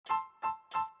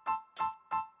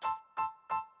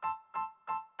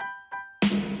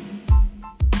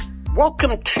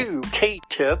Welcome to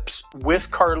K-Tips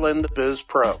with Carlin the Biz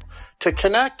Pro. To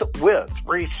connect with,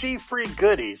 receive free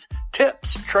goodies,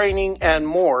 tips, training, and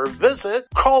more, visit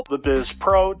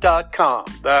callthebizpro.com.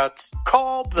 That's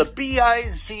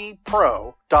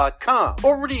callthebizpro.com.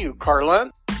 Over to you,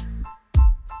 Carlin.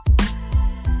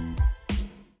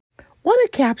 Want to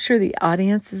capture the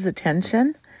audience's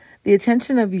attention? The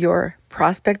attention of your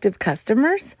prospective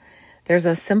customers? There's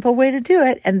a simple way to do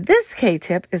it, and this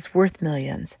K-tip is worth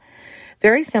millions.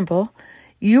 Very simple.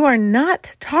 You are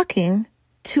not talking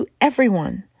to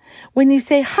everyone. When you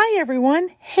say, hi, everyone,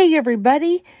 hey,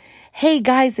 everybody, hey,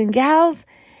 guys and gals,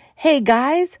 hey,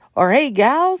 guys, or hey,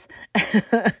 gals,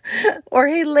 or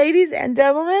hey, ladies and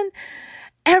gentlemen,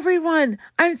 everyone,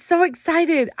 I'm so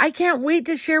excited. I can't wait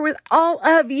to share with all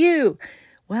of you.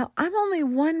 Well, I'm only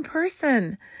one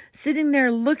person sitting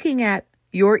there looking at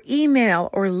your email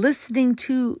or listening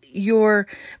to your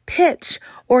pitch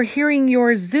or hearing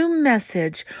your Zoom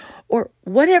message or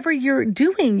whatever you're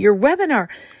doing, your webinar.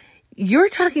 You're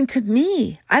talking to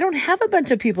me. I don't have a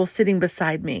bunch of people sitting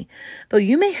beside me. Though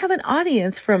you may have an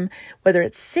audience from whether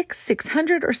it's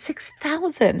 600, or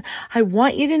 6,000. I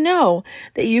want you to know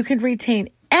that you can retain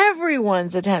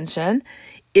everyone's attention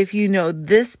if you know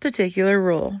this particular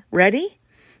rule. Ready?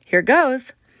 Here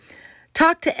goes.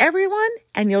 Talk to everyone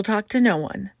and you'll talk to no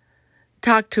one.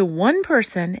 Talk to one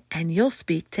person and you'll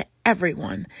speak to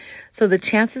everyone. So the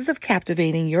chances of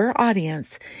captivating your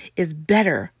audience is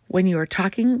better when you are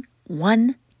talking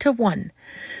one-to-one.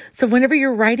 So whenever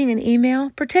you're writing an email,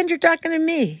 pretend you're talking to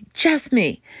me, just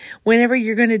me. Whenever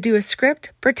you're going to do a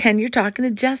script, pretend you're talking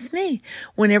to just me.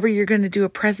 Whenever you're going to do a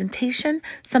presentation,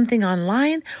 something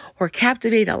online, or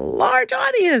captivate a large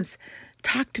audience,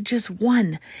 talk to just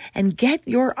one and get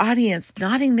your audience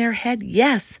nodding their head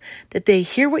yes, that they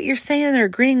hear what you're saying and are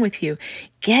agreeing with you.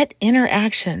 Get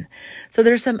interaction. So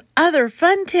there's some other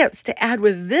fun tips to add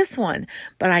with this one,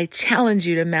 but I challenge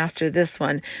you to master this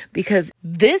one because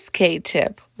this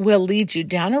K-tip will lead you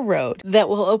down a road that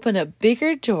will open a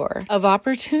bigger door of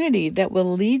opportunity that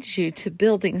will lead you to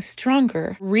building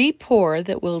stronger rapport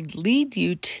that will lead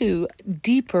you to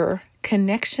deeper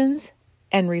connections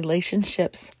and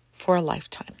relationships for a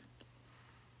lifetime.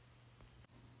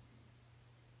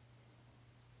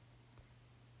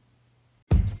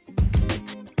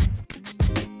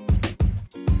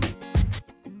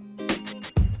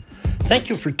 Thank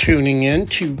you for tuning in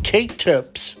to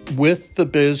K-Tips with the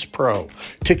Biz Pro.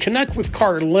 To connect with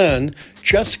Carlin,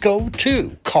 just go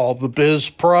to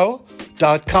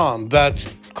callthebizpro.com. That's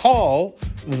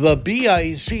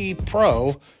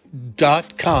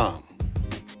callthebizpro.com.